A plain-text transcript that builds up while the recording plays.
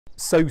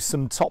So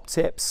some top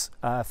tips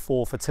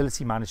for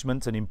fertility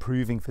management and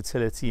improving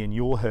fertility in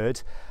your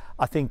herd.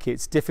 I think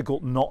it's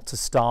difficult not to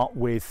start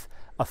with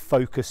a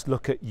focused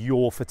look at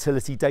your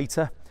fertility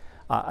data.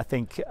 I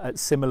think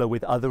similar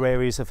with other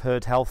areas of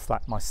herd health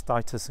like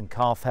mastitis and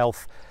calf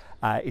health,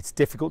 it's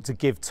difficult to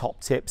give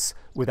top tips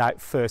without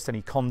first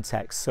any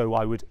context. So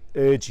I would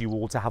urge you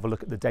all to have a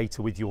look at the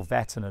data with your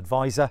vet and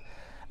advisor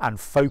and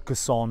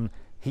focus on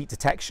heat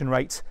detection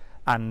rate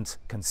and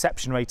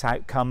conception rate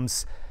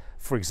outcomes.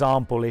 For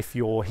example, if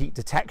your heat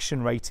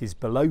detection rate is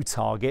below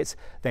target,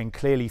 then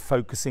clearly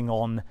focusing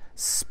on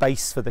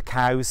space for the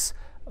cows,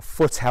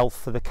 foot health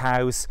for the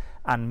cows,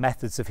 and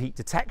methods of heat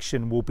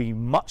detection will be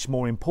much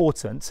more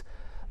important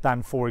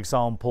than, for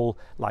example,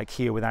 like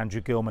here with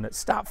Andrew Gilman at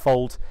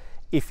Statfold,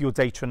 if your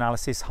data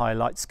analysis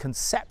highlights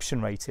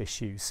conception rate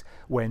issues,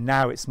 where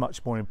now it's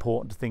much more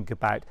important to think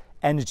about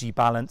energy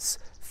balance,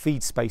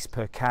 feed space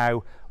per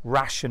cow,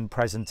 ration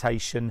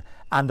presentation,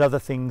 and other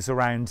things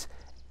around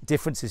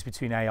differences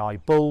between AI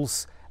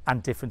bulls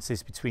and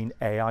differences between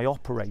AI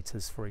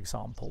operators, for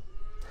example.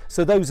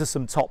 So those are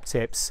some top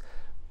tips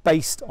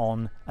based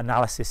on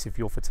analysis of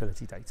your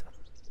fertility data.